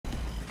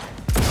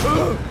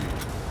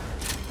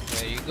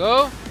There you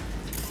go.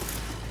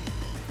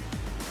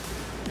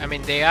 I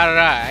mean, they are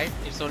right.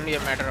 It's only a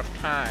matter of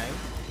time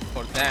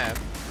for them.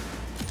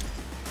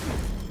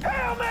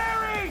 Hail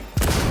Mary!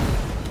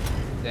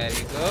 There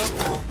you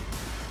go.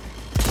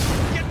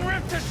 Getting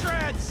ripped to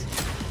shreds!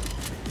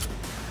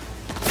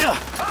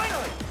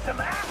 Finally! Some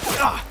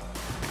action!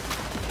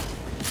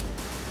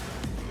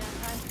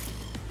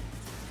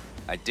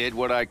 I did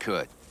what I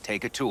could.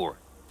 Take a tour.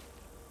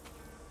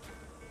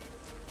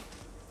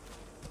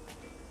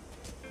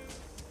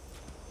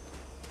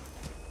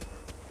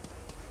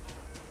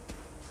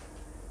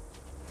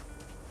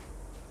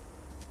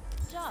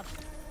 Job.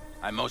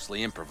 I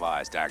mostly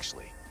improvised,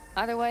 actually.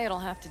 Either way, it'll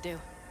have to do.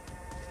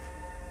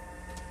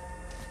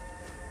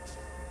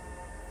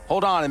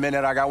 Hold on a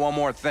minute, I got one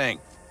more thing.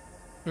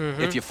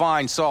 If you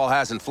find Saul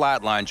hasn't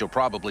flatlined, you'll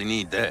probably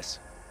need this.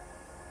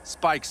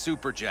 Spike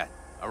Superjet.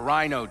 A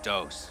Rhino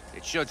dose.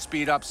 It should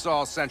speed up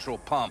Saul's central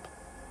pump.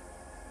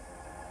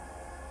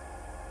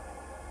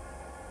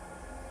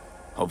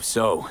 Hope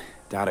so.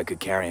 Doubt I could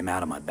carry him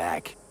out on my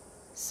back.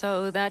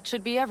 So that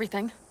should be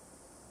everything.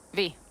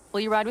 V, will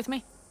you ride with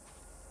me?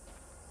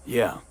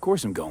 Yeah, of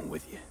course I'm going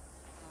with you.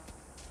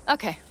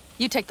 Okay,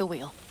 you take the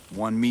wheel.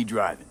 One me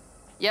driving.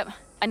 Yep,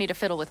 I need to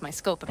fiddle with my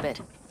scope a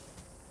bit.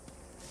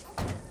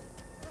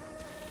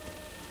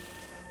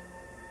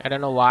 I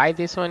don't know why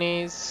this one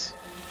is.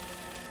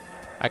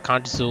 I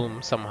can't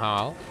zoom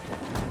somehow.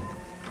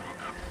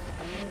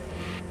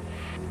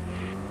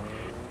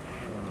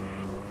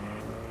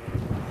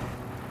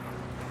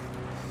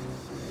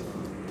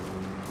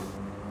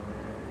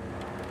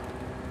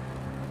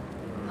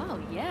 Oh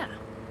yeah,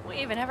 we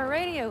even have a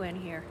radio in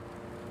here.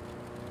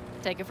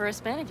 Take it for a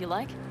spin if you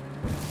like.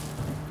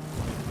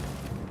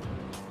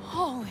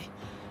 Holy,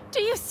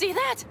 do you see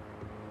that?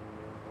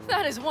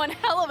 That is one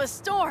hell of a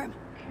storm.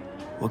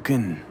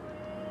 Looking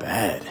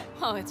bad.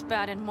 Oh, it's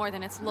bad and more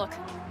than its look.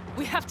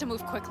 We have to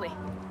move quickly.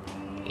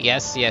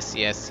 Yes, yes,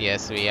 yes,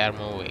 yes, we are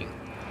moving.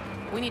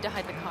 We need to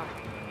hide the car.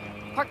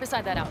 Park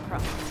beside that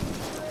outcrop.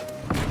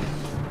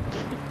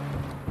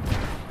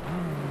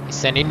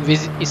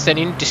 It's an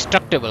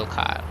indestructible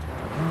car.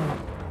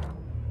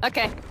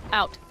 Okay,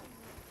 out.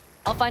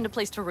 I'll find a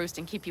place to roost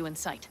and keep you in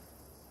sight.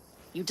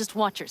 You just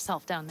watch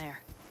yourself down there.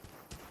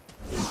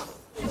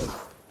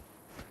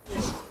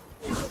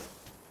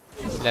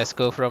 Let's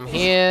go from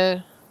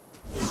here.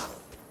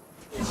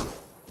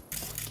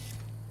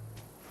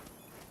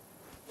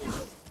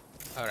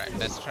 Alright,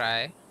 let's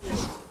try.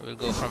 We'll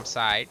go from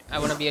side. I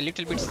want to be a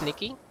little bit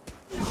sneaky.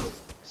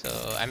 So,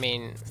 I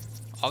mean,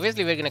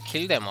 obviously we're gonna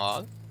kill them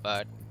all,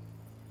 but,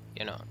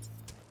 you know.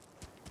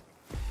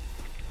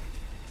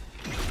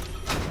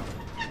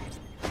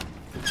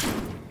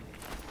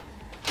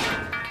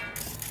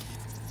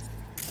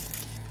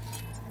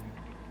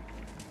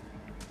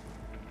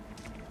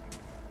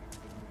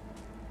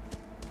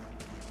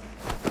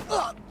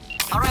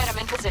 Alright, I'm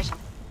in position.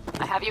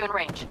 I have you in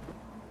range.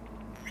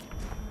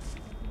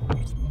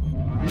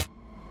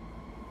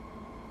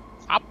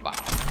 Appa.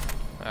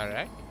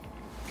 Alright.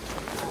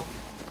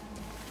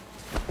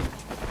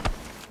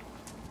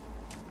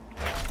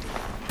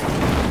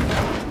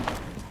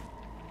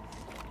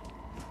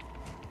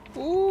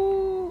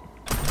 Ooh.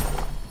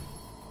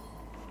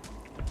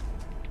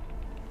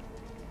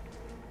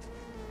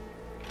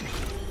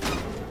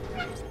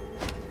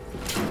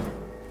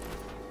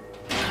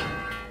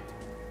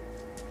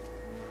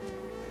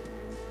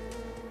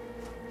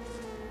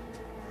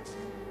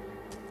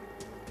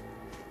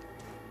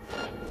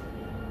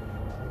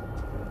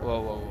 Whoa,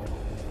 whoa, whoa.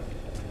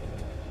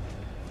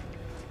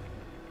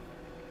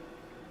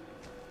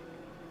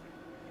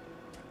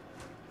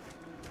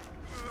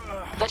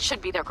 That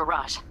should be their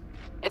garage.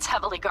 It's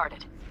heavily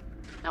guarded.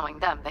 Knowing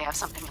them, they have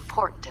something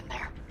important in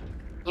there.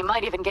 You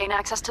might even gain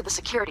access to the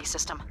security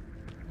system.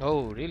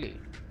 Oh, really?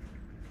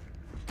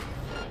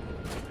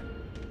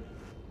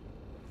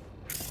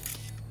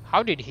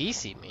 How did he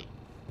see me?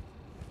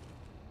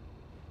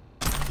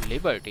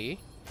 Liberty?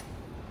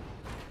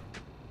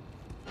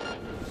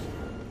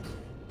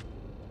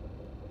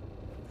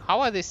 How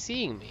are they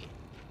seeing me?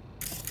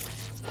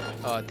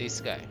 Oh,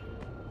 this guy.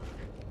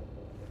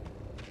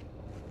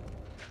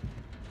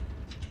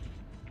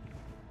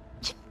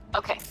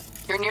 Okay,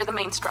 you're near the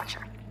main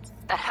structure.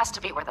 That has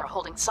to be where they're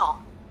holding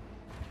Saul.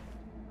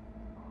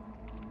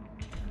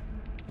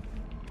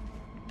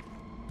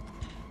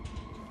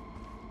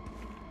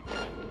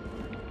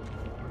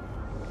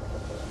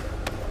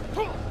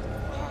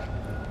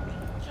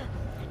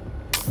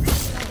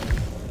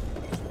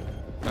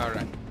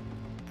 Alright.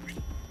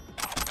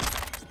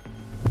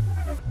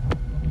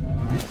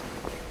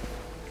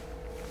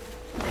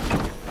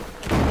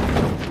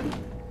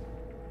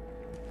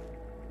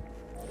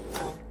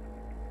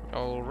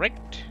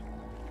 Alright.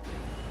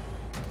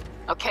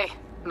 Okay,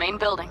 main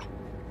building.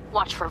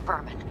 Watch for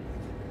vermin.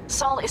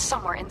 Saul is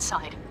somewhere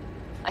inside.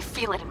 I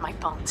feel it in my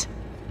bones.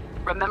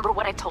 Remember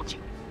what I told you.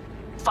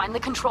 Find the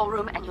control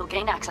room and you'll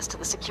gain access to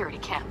the security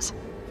cams.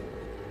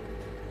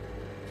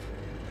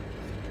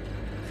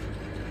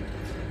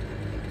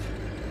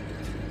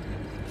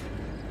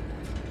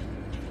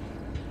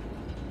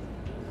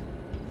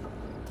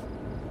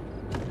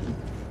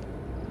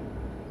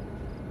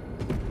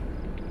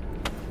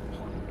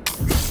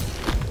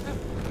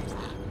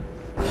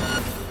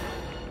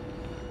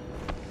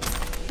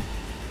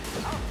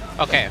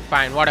 Okay,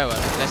 fine, whatever.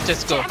 Let's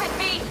just go. Damn it,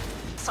 V!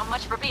 So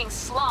much for being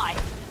sly.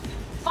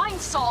 Find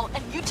Saul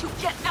and you two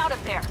get out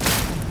of there.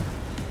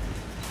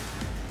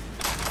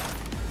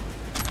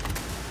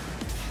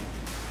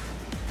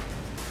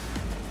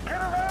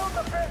 Get around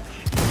the bitch!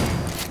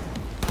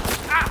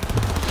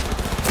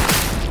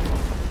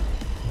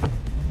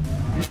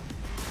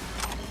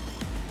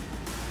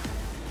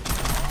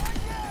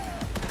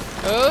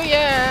 Oh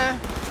yeah!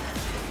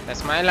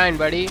 That's my line,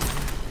 buddy.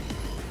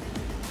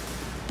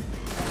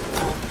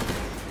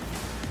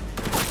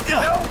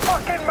 No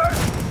fucking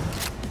mercy!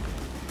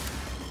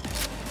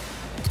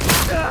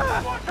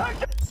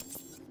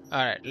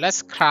 Alright,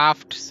 let's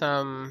craft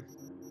some...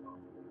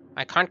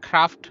 I can't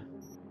craft...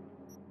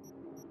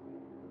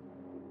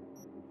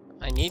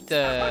 I need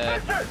the...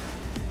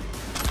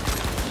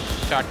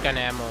 shotgun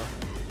ammo.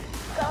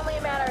 It's only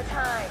a matter of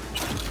time.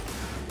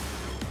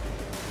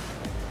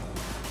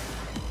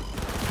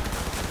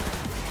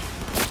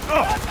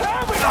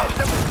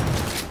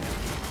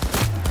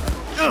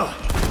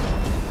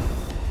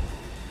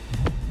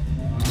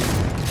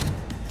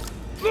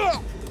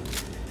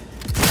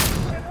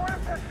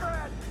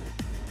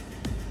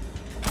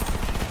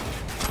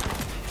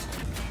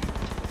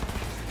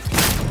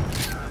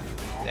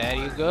 There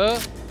you go.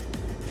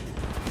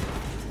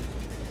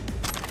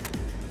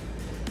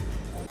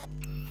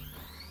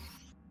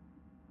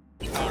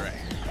 Alright.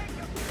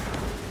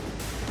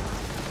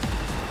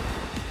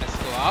 Let's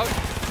go out.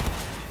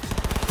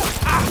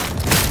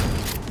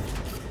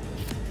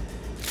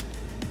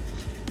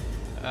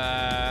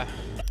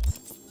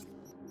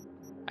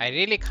 I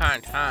really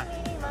can't, huh?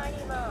 Meeny,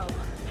 miny, moe.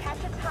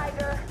 Catch a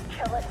tiger,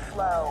 kill it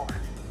slow.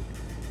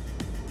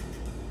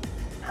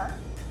 Huh?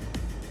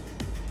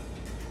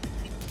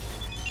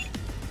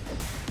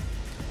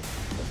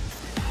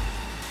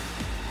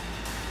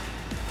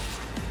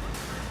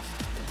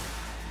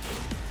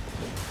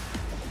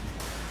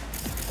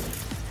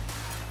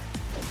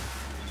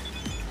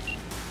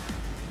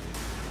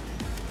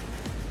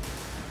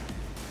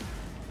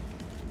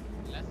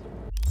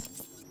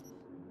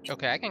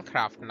 Okay, I can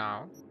craft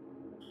now.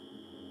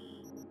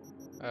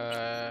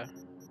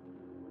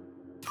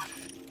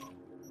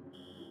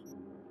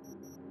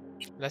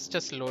 Let's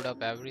just load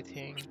up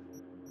everything.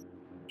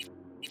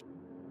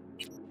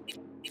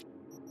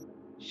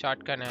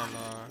 Shotgun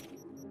ammo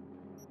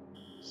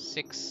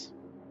 6.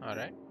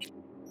 Alright.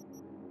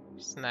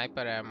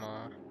 Sniper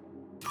ammo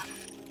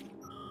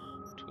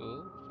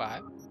 2,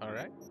 5.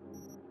 Alright.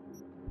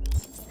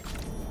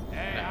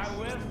 Hey, Nice. I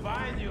will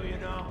find you, you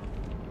know.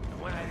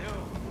 And when I do...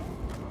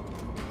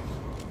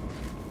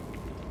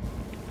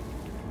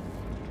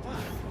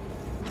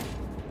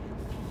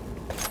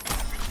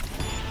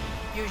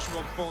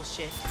 Usual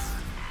bullshit.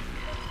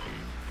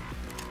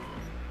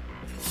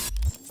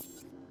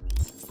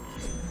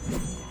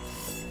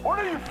 What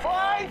are you,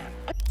 5?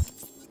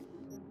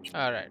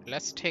 Alright,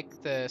 let's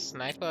take the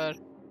sniper.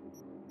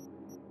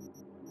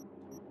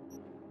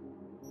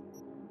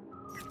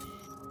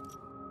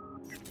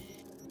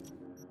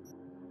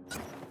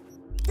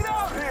 Get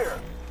out here!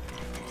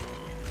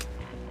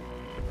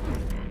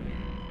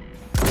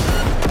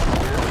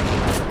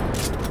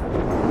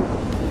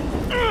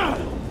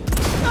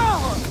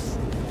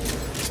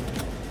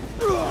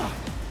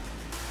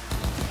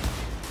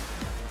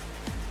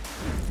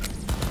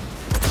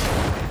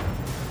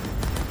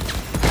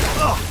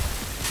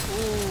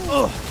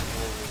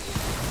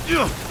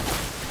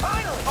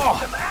 Finally,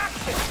 some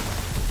action!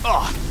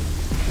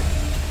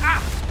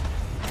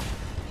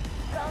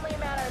 It's only a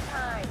matter of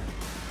time.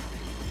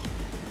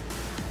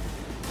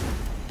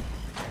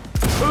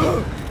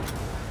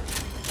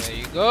 There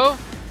you go.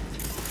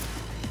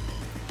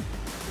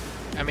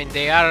 I mean,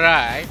 they are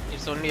right.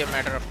 It's only a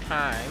matter of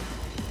time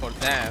for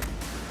them.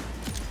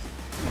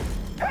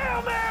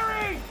 Hail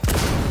Mary!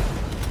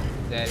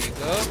 There you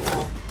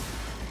go.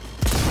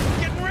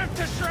 Getting ripped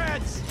to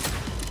shreds!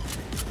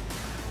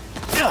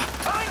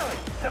 Finally,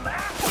 some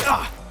action!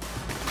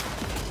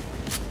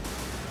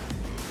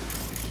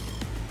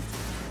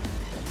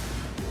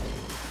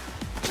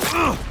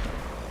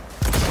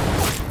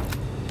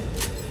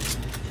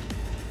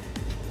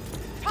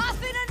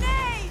 Tossing a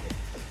nade!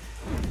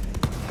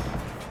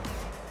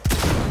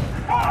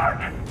 Mark!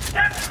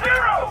 Get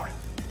zeroed!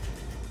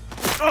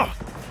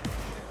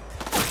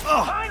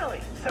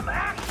 Finally, some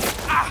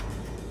action!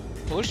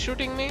 Who's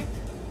shooting me?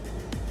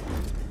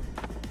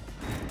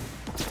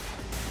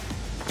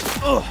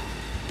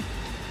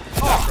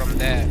 From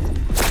there.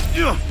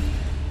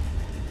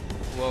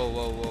 Whoa,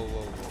 whoa, whoa,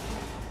 whoa, whoa.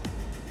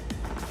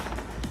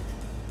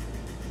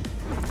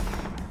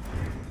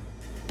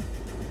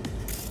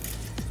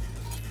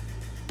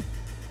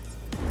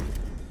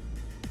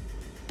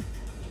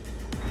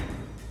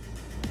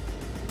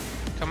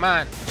 Come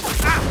on.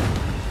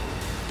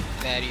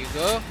 There you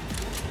go.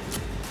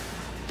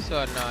 So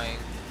annoying.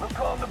 Look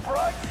on the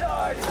bright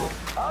side.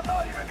 I'm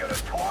not even gonna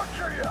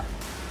torture you.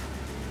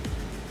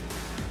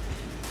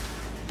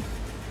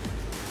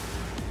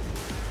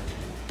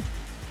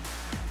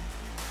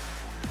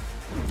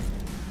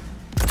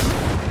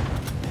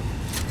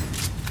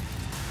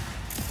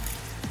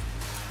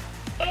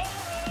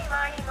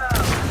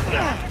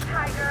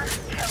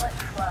 kill it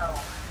slow.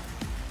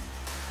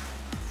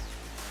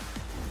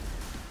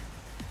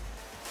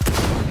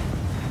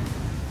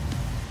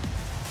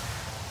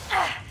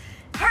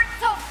 Hurts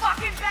so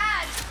fucking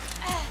bad!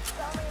 It's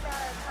only a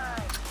matter of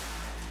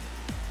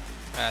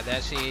time.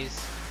 There she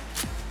is.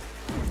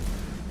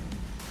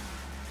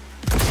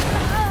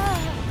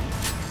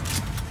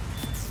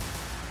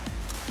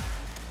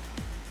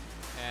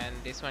 And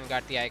this one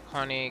got the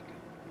iconic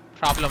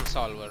problem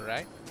solver,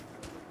 right?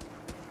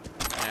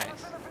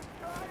 Nice.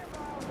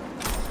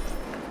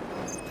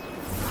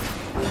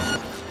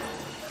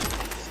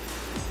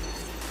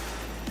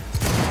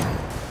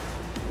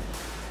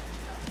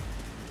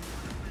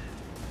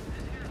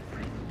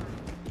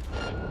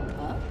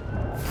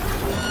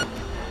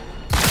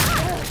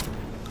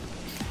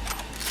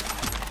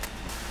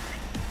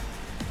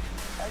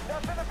 Ain't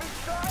nothing to be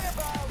shy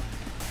about.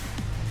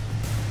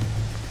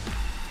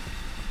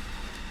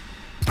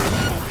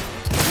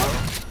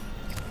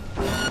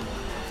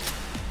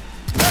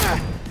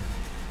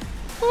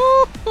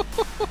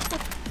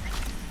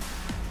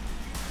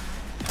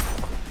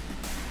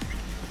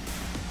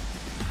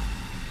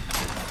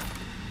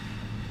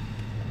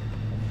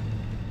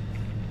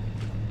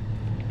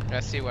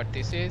 Let's see what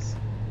this is.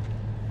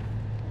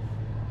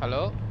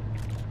 Hello?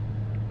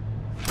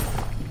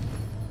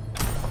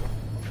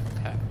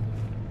 Okay.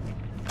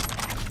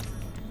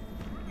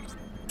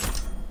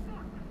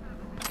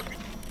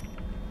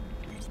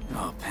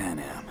 Oh,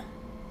 Panam.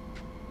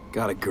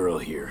 Got a girl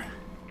here.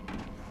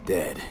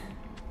 Dead.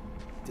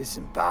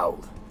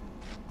 Disemboweled.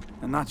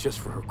 And not just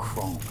for her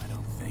chrome, I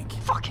don't think.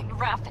 Fucking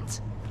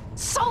Raffins.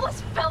 Saul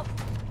is filth.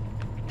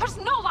 There's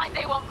no line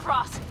they won't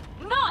cross.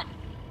 None.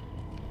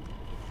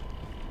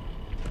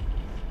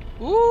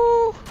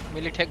 Ooh,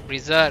 Militech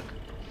Berserk.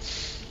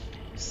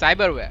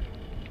 Cyberware.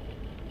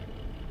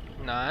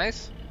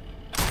 Nice.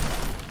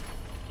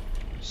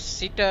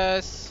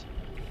 Citus.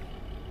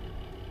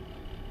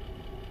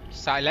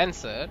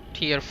 Silencer,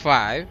 tier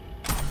 5.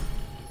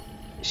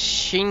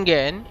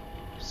 Shingen,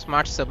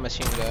 smart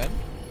submachine gun.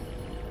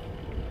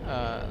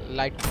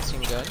 Light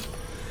machine gun.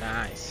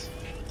 Nice.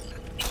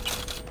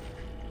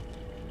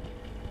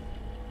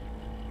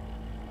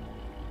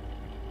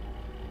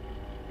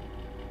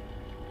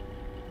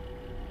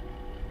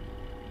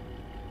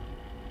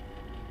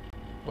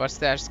 What's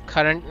that?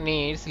 Current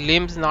needs,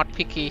 limbs not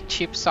picky,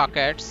 chip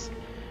sockets,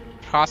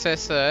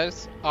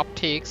 processors,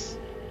 optics.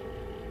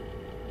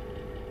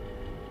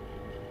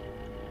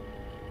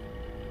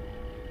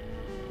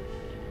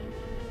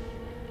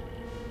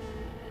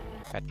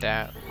 Cut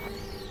down.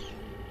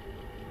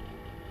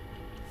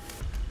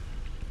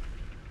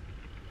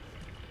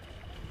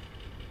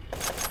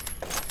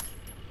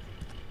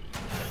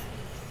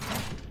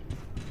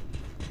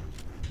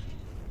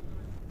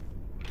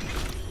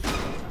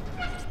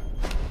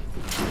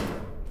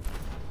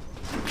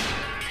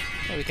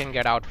 We can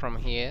get out from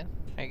here,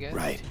 I guess.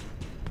 Right.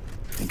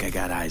 Think I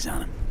got eyes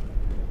on him.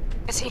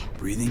 Is he?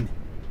 Breathing?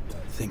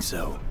 Think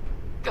so.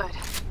 Good.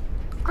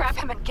 Grab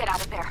him and get out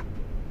of there.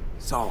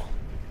 Saul.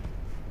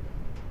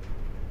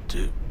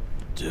 Do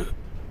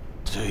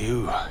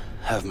you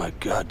have my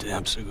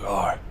goddamn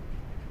cigar?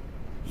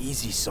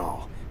 Easy,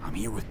 Saul. I'm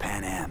here with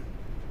Panam.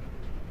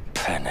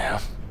 Panam?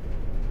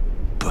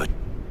 But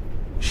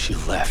she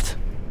left.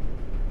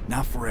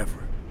 Not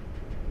forever.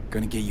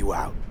 Gonna get you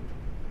out.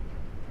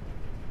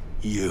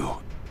 You.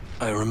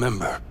 I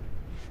remember.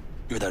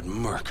 You're that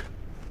merc.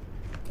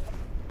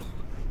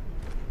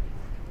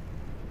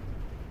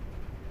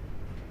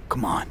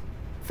 Come on.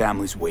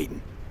 Family's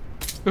waiting.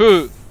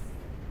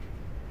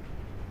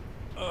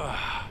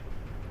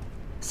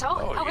 So,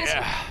 how is he?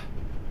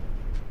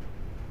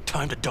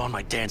 Time to don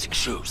my dancing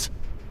shoes.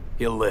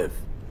 He'll live.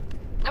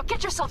 Now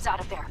get yourselves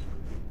out of there.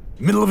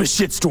 Middle of a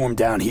shitstorm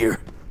down here.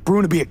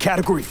 Brewing to be a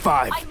Category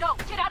 5. I know.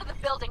 Get out of the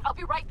building. I'll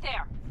be right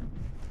there.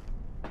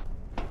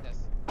 Yes.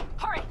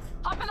 Hurry.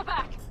 Hop in the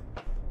back.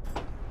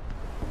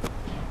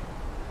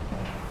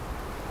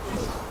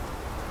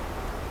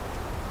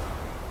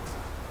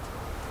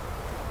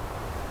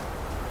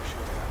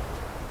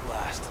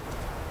 Blast.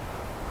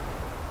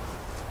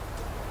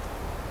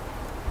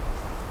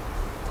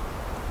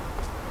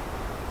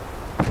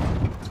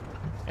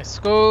 Let's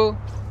go.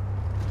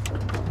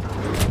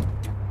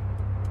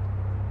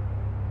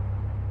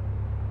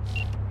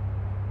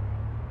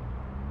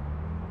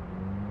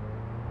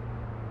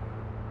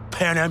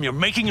 Panam, you're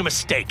making a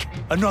mistake.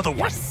 Another You're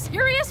one.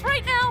 serious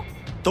right now?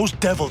 Those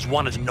devils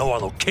wanted to know our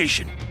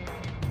location.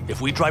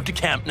 If we drive to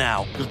camp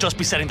now, you'll just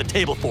be setting the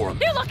table for them.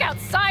 You look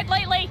outside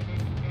lately?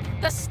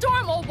 The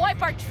storm will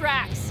wipe our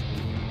tracks.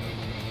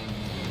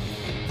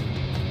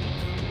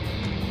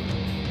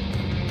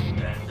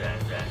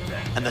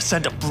 And the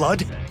scent of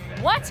blood?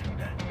 What?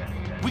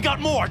 We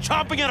got more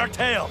chomping at our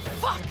tail.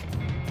 Fuck!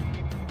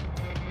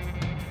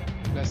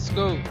 Let's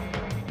go.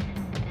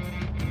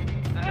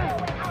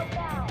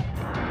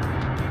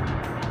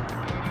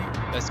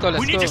 Let's go, let's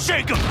We need go. to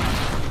shake them.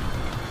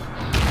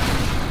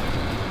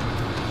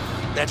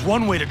 That's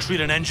one way to treat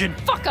an engine.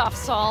 Fuck off,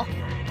 Saul.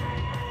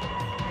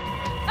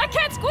 I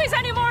can't squeeze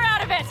any more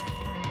out of it.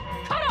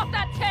 Cut off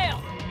that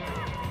tail.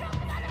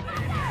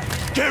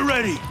 Get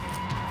ready!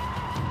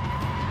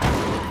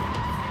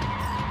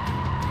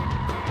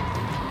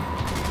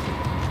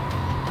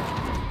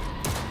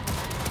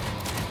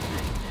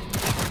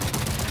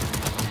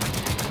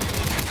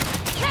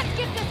 Let's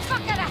give this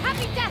fucker a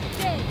happy death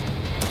day!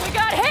 We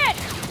got hit!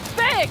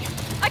 Big!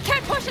 I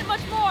can't push it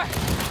much more!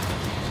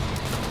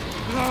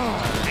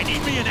 I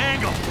need me an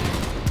angle.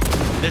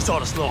 This ought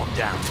to slow him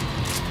down.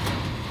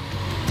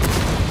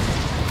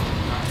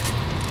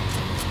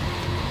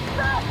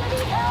 Stop! I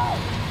need help!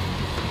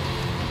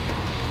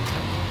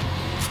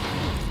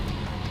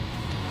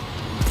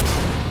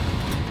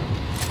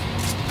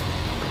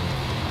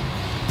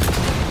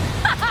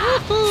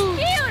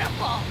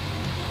 Beautiful!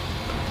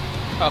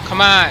 Oh,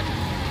 come on.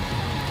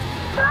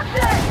 That's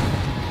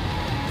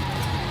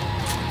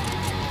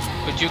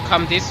it! Could you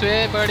come this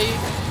way, buddy?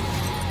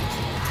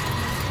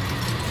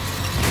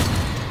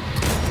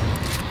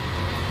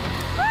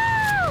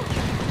 Woo!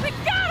 We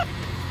got him!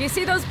 You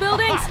see those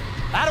buildings?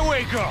 Out of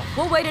way, girl!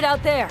 We'll wait it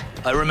out there.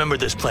 I remember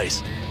this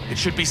place. It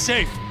should be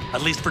safe,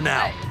 at least for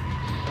now.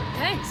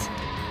 Thanks.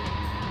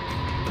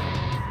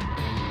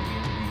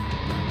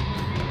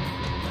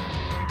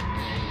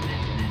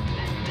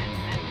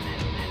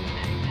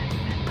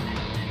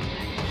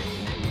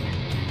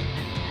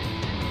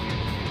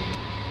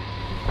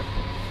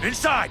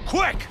 Inside,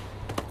 quick!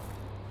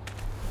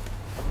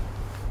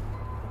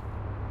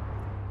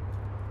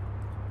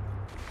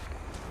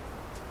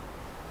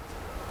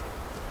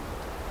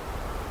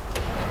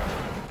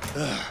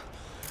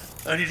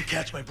 I need to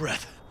catch my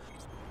breath.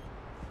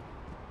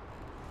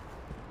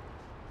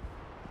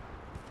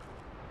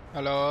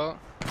 Hello?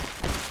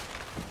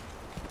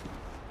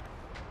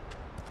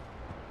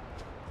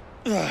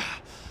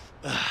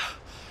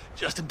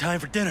 Just in time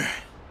for dinner.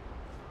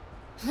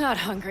 Not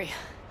hungry.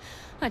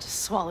 I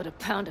just swallowed a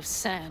pound of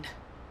sand.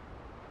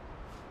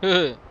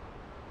 Come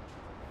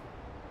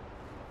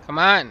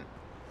on.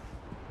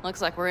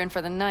 Looks like we're in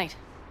for the night.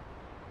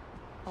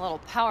 A little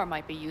power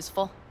might be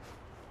useful.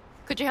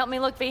 Could you help me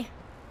look, V?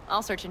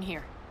 I'll search in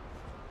here.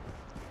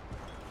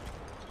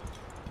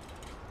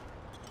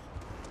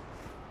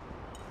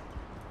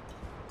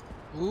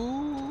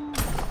 Ooh.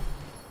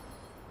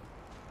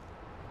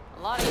 A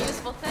lot of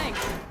useful things.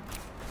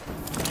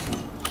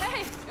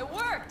 Hey, it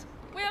worked!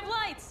 We have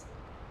lights!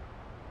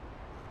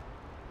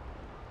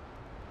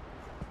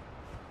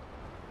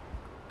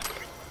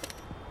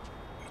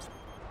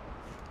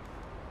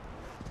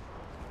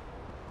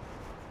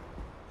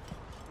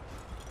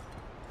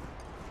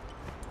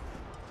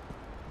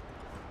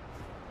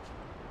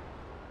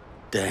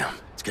 Damn,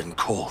 it's getting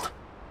cold.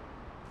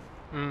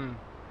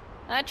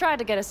 I tried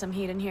to get us some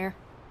heat in here,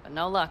 but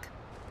no luck.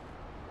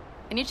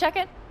 Can you check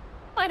it?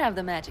 Might have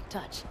the magic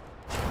touch.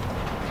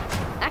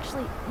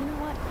 Actually, you know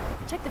what?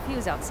 Check the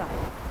fuse outside.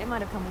 It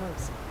might have come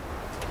loose.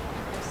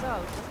 If so,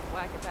 just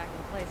whack it back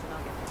in place and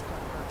I'll get this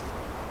done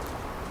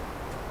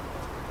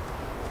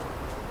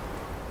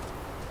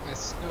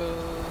first. Let's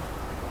go.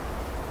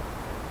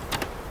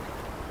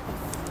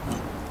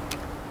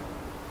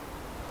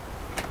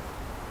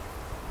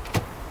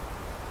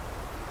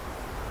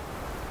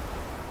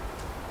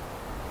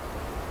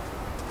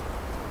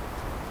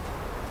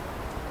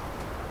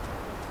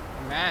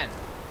 Man.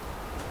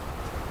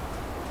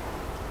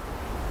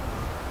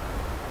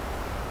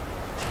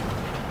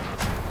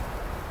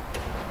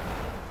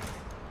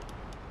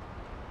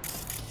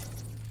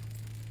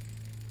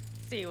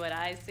 See what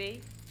I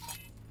see?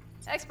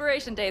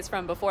 Expiration date's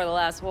from before the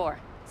last war,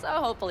 so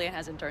hopefully it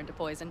hasn't turned to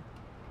poison.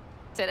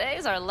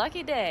 Today's our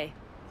lucky day.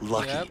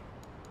 Lucky. Yep.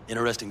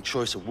 Interesting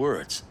choice of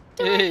words.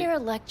 Do I hear a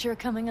lecture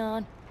coming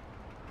on?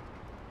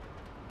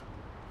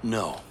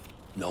 No,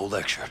 no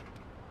lecture.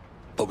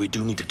 But we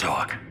do need to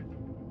talk.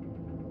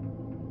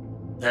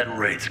 That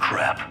raid's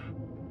crap.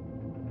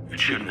 It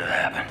shouldn't have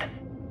happened.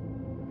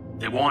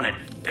 They wanted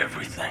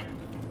everything.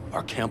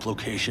 Our camp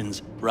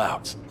locations,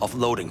 routes,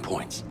 offloading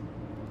points.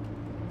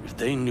 If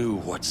they knew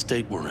what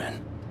state we're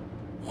in,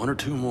 1 or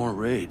 2 more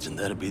raids and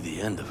that'd be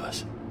the end of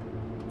us.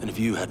 And if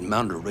you had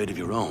mounted a raid of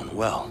your own,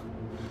 well,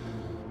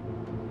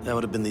 that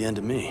would have been the end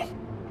of me.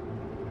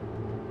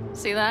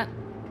 See that?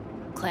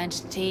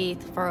 Clenched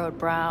teeth, furrowed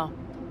brow.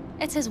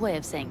 It's his way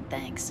of saying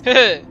thanks.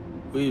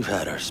 We've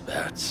had our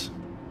spats.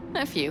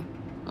 A few,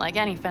 like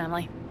any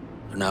family.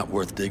 They're not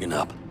worth digging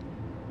up.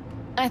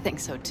 I think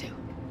so too.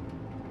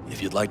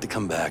 If you'd like to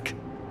come back,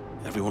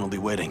 everyone will be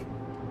waiting.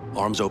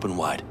 Arms open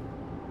wide.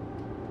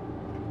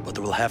 But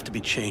there will have to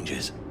be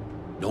changes.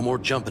 No more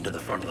jumping to the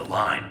front of the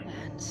line.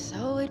 And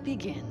so it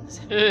begins.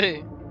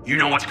 You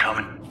know what's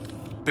coming.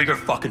 Bigger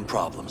fucking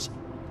problems.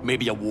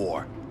 Maybe a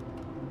war.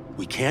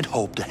 We can't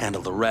hope to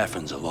handle the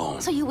Raffens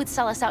alone. So you would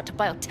sell us out to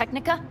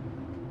Biotechnica?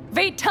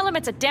 Vade, tell him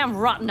it's a damn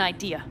rotten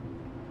idea.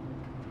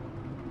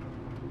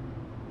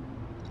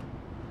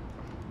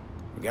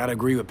 I gotta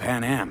agree with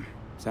Panam.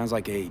 Sounds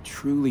like a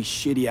truly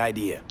shitty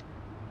idea.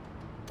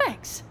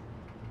 Thanks.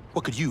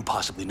 What could you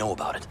possibly know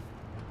about it?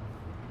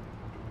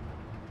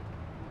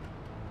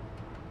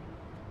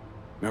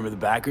 Remember the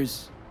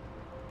backers?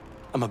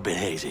 I'm a bit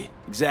hazy.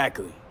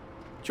 Exactly.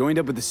 Joined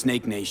up with the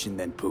Snake Nation,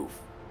 then poof.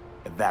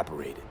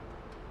 Evaporated.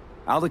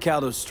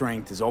 Aldecaldo's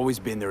strength has always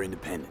been their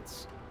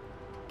independence.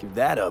 Give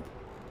that up,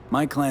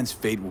 my clan's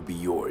fate will be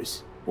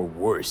yours, or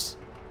worse.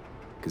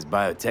 Because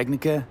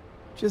Biotechnica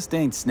just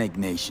ain't Snake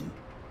Nation.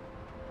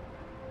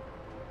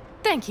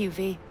 Thank you,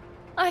 V.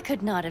 I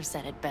could not have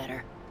said it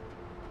better.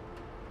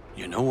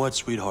 You know what,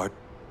 sweetheart?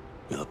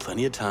 We'll have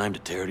plenty of time to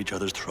tear at each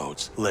other's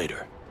throats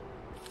later.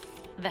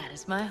 That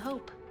is my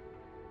hope.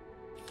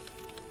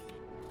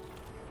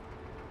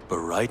 But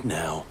right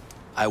now,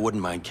 I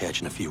wouldn't mind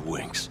catching a few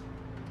winks.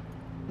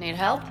 Need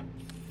help?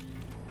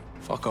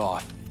 Fuck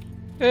off.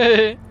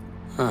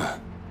 Huh.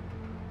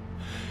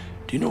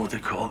 Do you know what they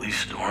call these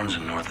storms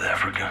in North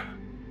Africa?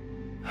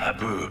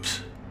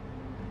 Haboobs.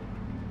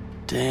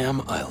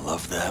 Damn, I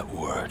love that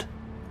word.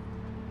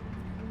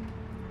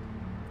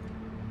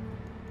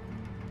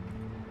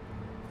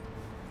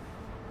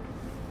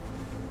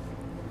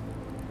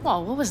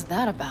 Whoa, what was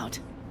that about?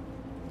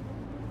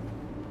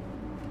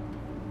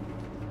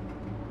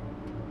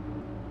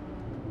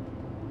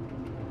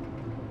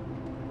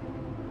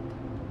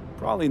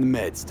 Probably the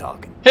meds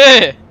talking.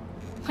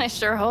 I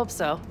sure hope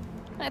so.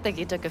 I think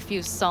he took a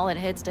few solid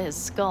hits to his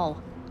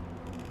skull.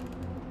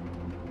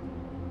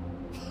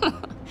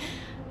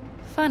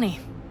 Funny.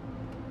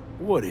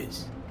 What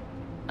is?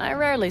 I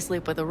rarely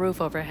sleep with a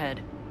roof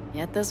overhead,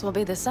 yet this will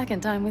be the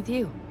second time with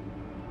you.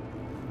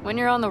 When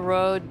you're on the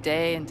road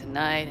day into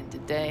night into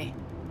day,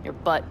 your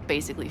butt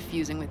basically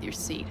fusing with your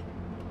seat.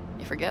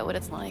 You forget what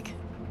it's like.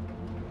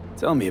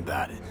 Tell me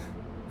about it.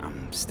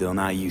 I'm still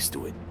not used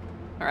to it.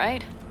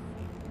 Right?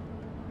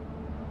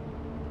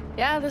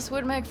 Yeah, this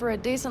would make for a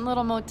decent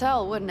little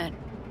motel, wouldn't it?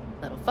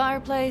 Little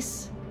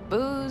fireplace,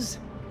 booze.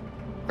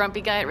 Grumpy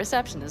guy at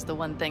reception is the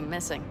one thing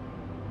missing.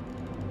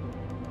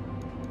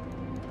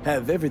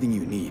 Have everything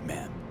you need,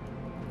 ma'am.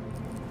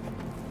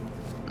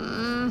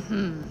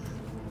 Mm-hmm.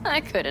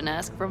 I couldn't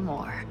ask for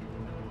more.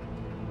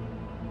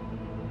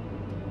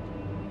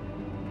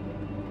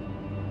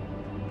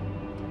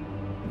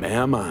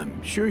 Ma'am,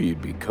 I'm sure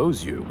you'd be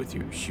cozier with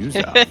your shoes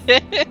off.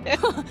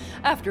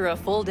 After a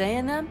full day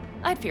in them,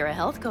 I'd fear a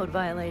health code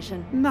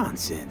violation.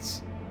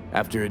 Nonsense.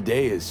 After a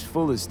day as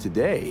full as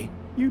today,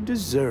 you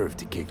deserve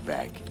to kick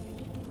back.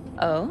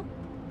 Oh?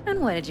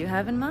 And what did you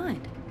have in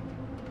mind?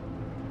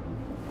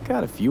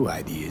 Got a few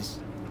ideas.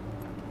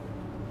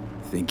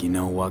 Think you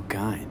know what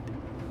kind?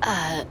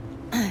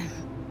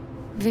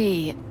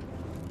 V...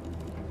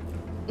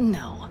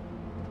 No.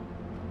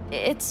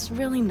 It's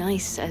really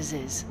nice as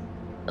is.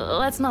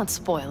 Let's not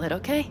spoil it,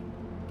 okay?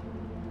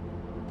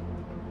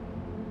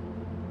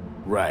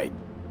 Right.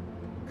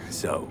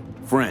 So,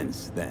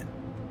 friends, then.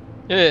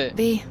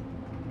 V,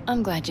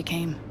 I'm glad you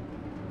came.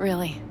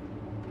 Really.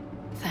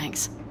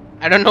 Thanks.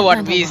 I don't know what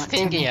Meant a V is lot to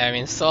thinking. me. I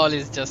mean, Saul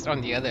is just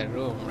on the other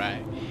room,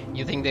 right?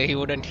 You think that he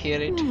wouldn't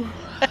hear it?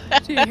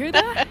 Do you hear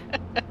that?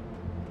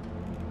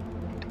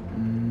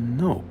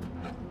 Nope.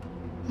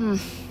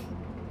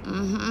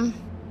 Mm-hmm.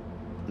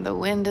 The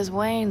wind has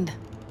waned.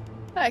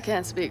 I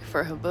can't speak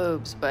for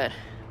Haboobs, but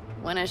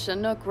when a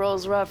Chinook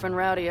rolls rough and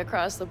rowdy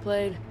across the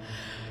plate,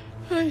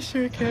 I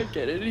sure can't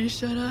get any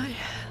shut-eye.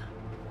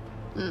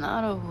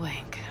 Not a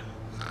wink.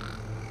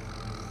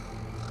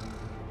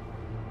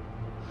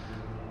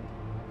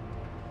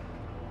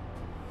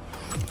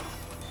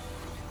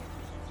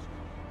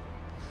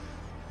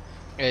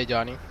 Hey,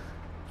 Johnny.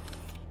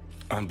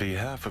 On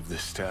behalf of the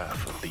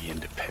staff of the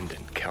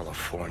Independent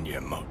California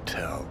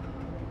Motel,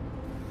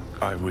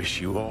 I wish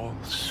you all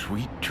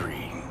sweet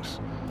dreams.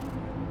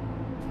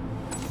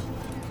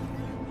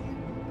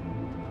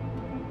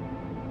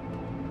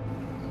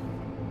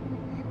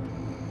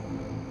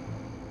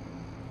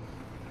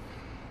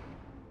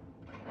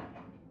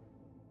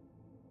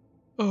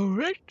 All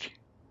right.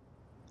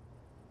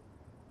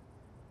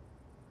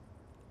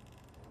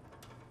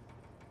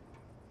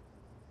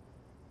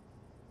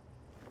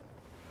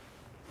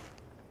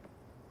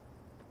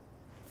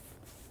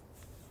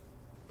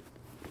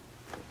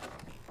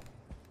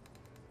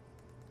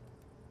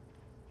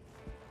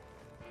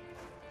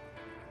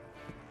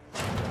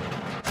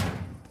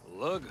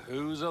 Look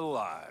who's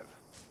alive.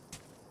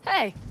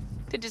 Hey,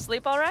 did you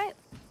sleep all right?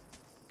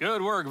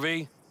 Good work,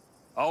 V.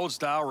 Old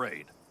style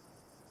raid.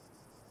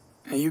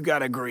 Hey, you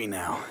gotta agree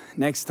now.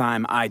 Next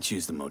time, I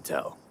choose the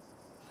motel.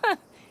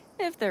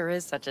 If there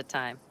is such a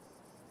time.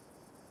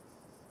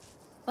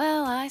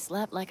 Well, I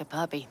slept like a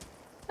puppy.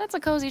 That's a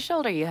cozy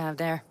shoulder you have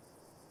there.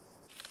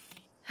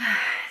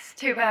 It's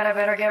too bad I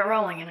better get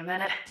rolling in a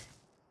minute.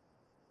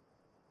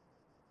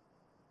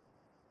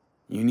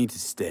 You need to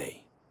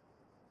stay.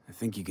 I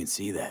think you can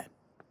see that.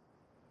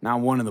 Not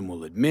one of them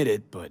will admit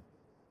it, but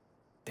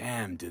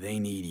damn, do they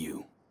need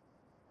you.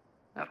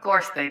 Of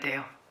course they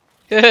do.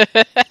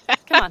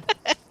 Come on.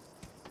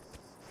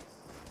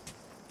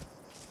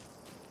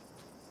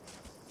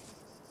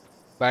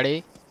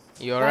 Buddy,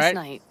 you Last alright?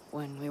 night,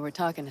 when we were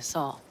talking to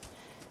Saul,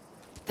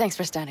 thanks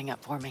for standing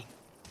up for me.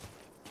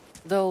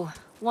 Though,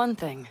 one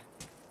thing.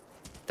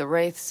 The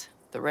Wraiths,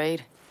 the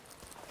raid,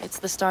 it's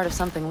the start of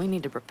something we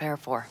need to prepare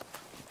for.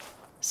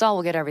 Saul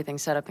will get everything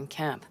set up in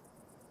camp.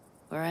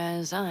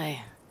 Whereas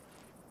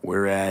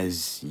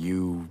Whereas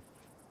you...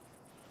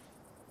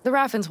 The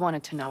Raffins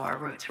wanted to know our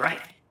routes,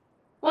 right?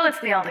 Well, it's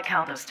the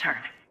Aldecaldo's turn.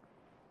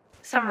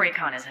 Some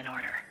recon is in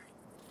order.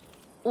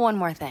 One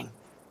more thing.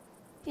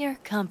 Your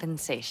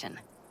compensation.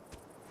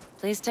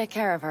 Please take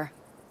care of her.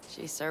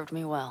 She served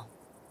me well.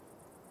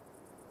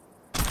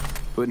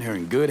 Putting her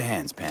in good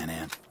hands,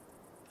 Panam.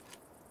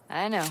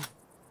 I know.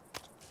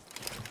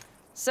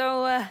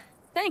 So,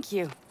 thank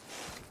you.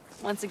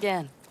 Once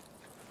again.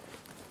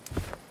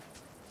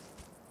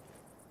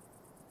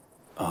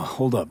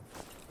 Hold up.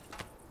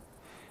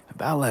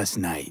 About last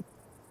night.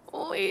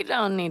 We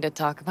don't need to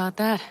talk about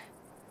that.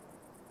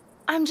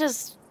 I'm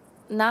just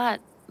not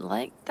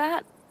like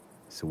that.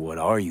 So what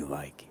are you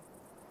like?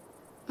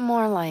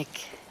 More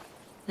like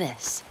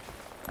this.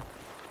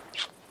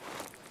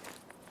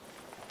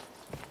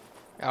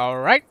 All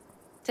right.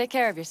 Take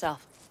care of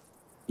yourself.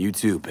 You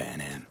too,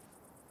 Panam.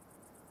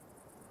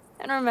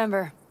 And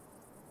remember,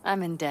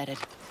 I'm indebted.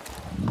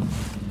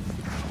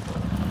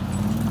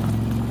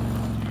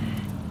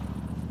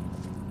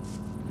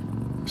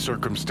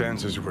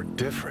 Circumstances were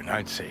different,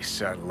 I'd say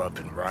saddle up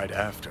and ride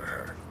after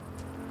her.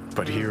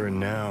 But here and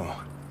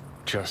now,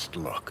 just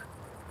look.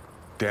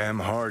 Damn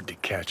hard to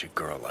catch a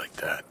girl like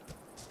that.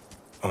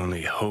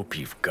 Only hope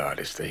you've got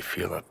is they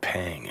feel a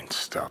pang and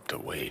stop to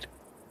wait.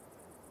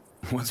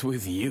 What's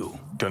with you?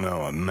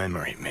 Dunno, a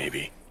memory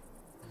maybe.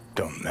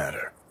 Don't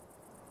matter.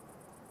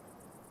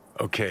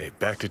 Okay,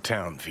 back to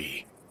town,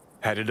 V.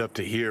 Headed up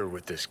to here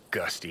with this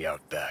gusty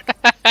outback.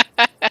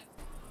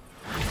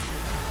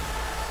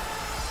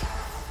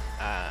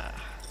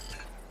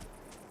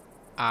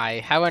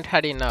 I haven't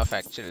had enough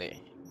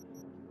actually.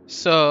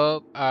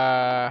 So,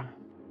 I'm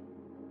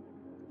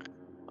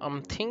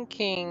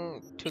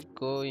thinking to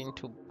go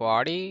into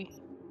body.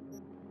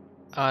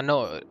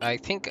 No, I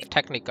think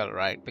technical,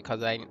 right?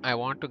 Because I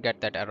want to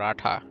get that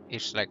errata.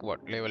 It's like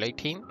what, level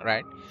 18,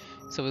 right?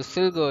 So we'll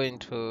still go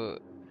into.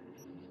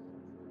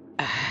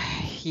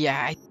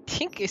 Yeah, I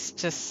think it's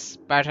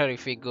just better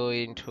if we go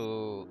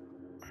into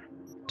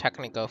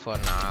technical for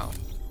now,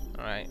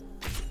 right?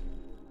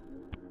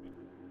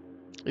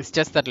 It's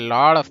just that a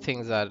lot of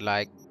things are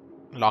like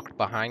locked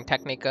behind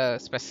technical,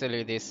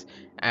 especially this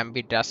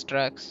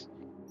ambidextrous,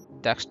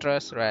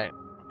 right?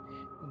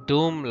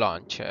 Doom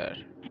launcher.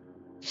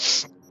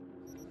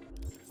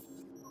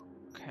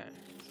 Okay,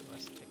 so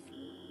let's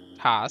take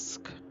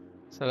task.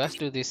 So let's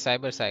do this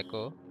cyber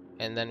psycho,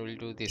 and then we'll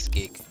do this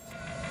gig.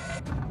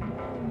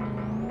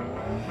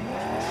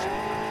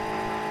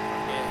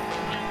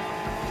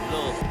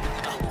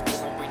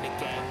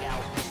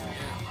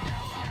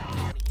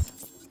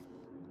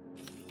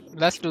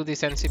 Let's do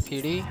this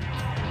NCPD.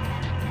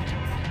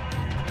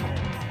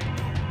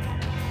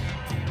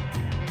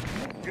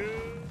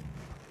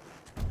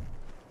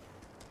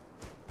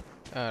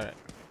 Alright.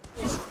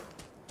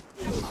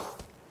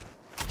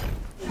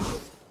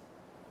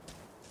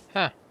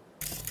 Huh.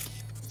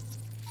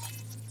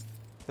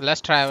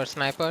 Let's try our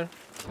sniper.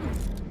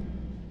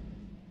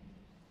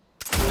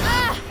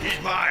 He's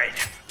mine.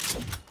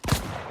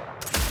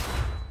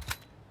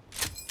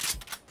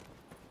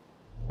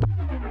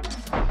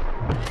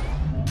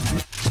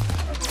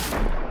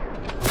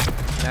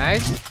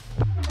 Nice.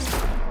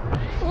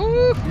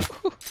 Ooh.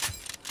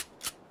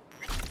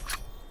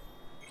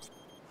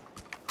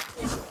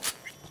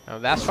 Now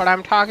that's what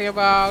I'm talking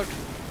about.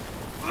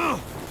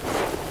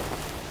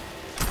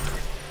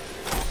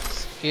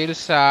 Skill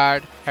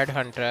shard,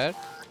 headhunter.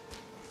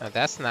 Now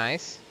that's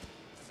nice.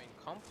 I mean,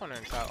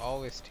 components I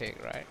always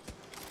take, right?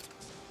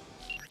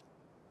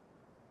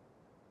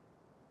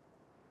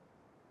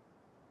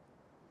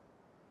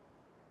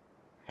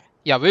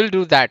 Yeah, we'll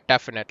do that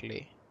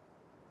definitely.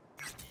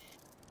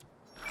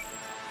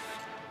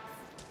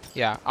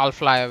 Yeah, I'll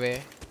fly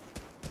away.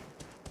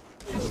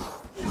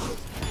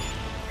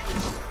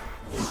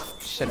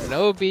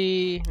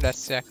 Shinobi.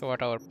 Let's check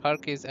what our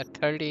perk is at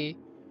 30.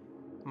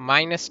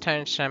 Minus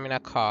 10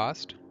 stamina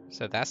cost.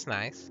 So that's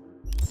nice.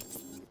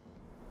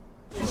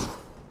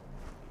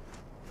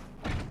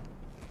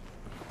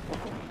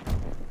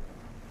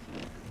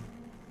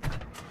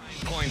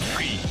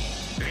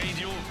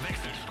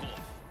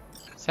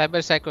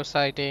 Cyber psycho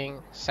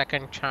sighting.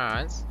 Second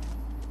chance.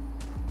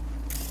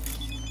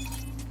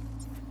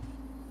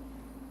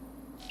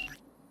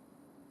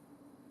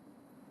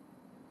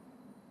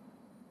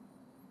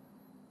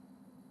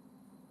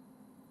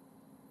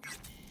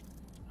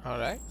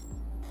 Alright.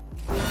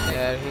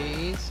 There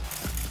he is.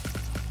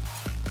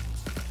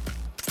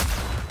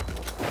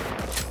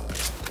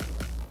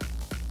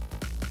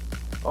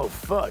 Oh,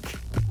 fuck.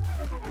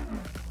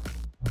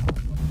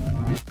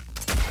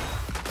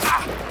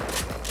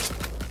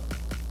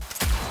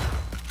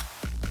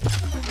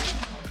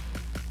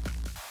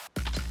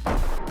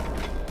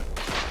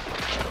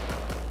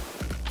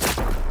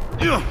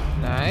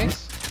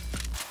 Nice.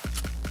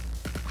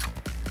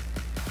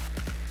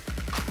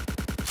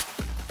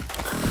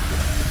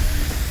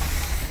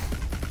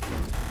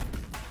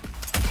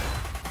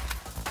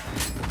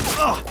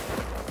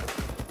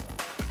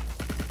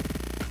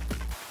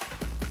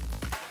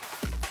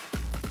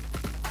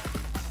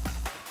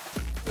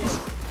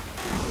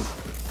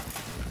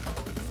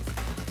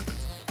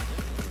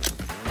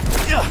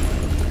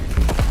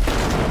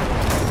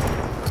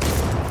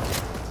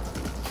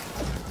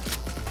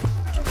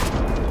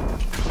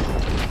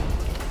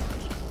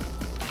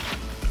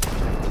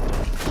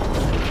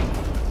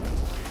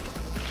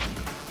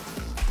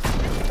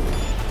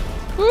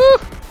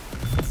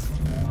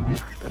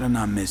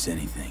 not miss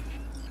anything.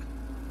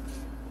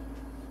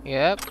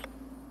 Yep.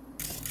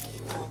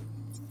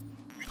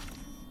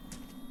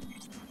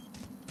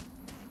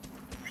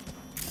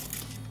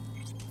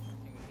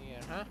 Here,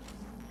 huh?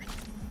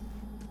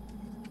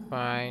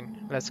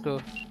 Fine. Let's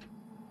go.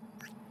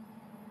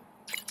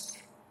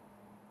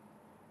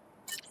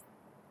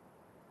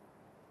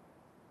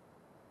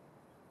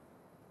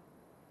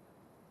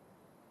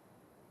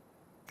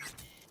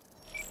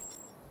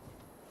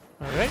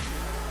 All right.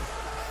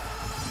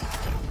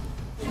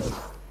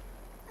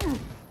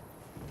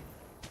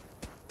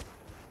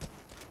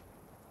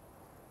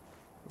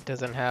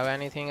 Doesn't have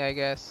anything, I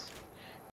guess.